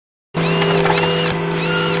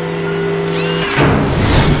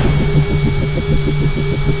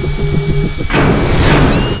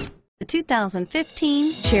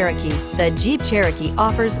2015 Cherokee. The Jeep Cherokee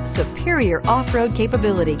offers superior off-road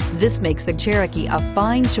capability. This makes the Cherokee a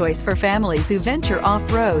fine choice for families who venture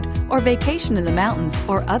off-road or vacation in the mountains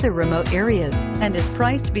or other remote areas, and is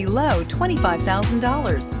priced below $25,000.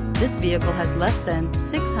 This vehicle has less than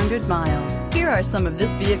 600 miles. Here are some of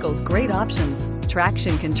this vehicle's great options: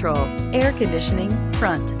 traction control, air conditioning,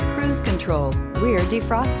 front, cruise control, rear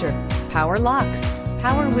defroster, power locks,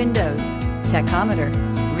 power windows, tachometer,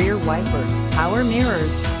 rear wiper, power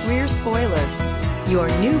mirrors, rear spoiler. Your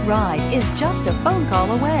new ride is just a phone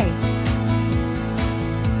call away.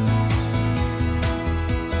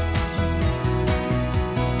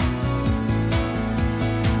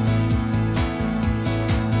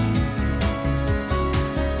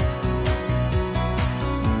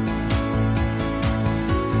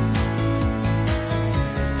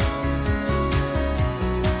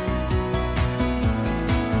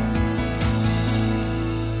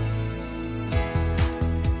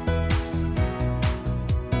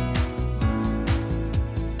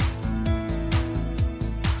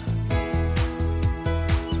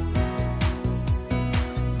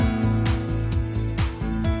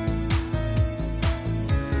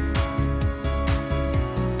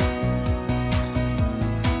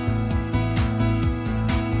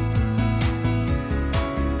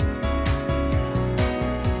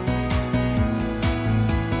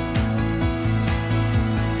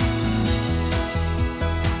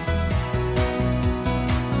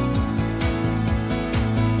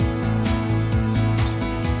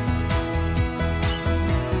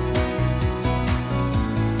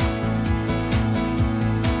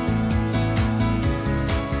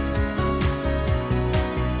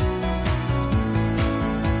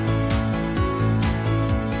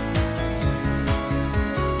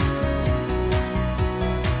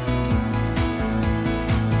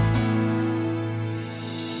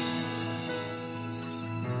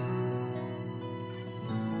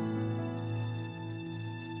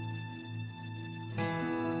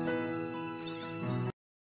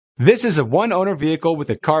 This is a one-owner vehicle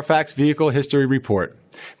with a Carfax Vehicle History Report.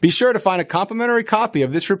 Be sure to find a complimentary copy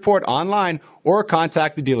of this report online or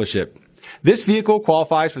contact the dealership. This vehicle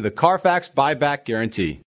qualifies for the Carfax Buyback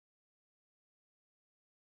Guarantee.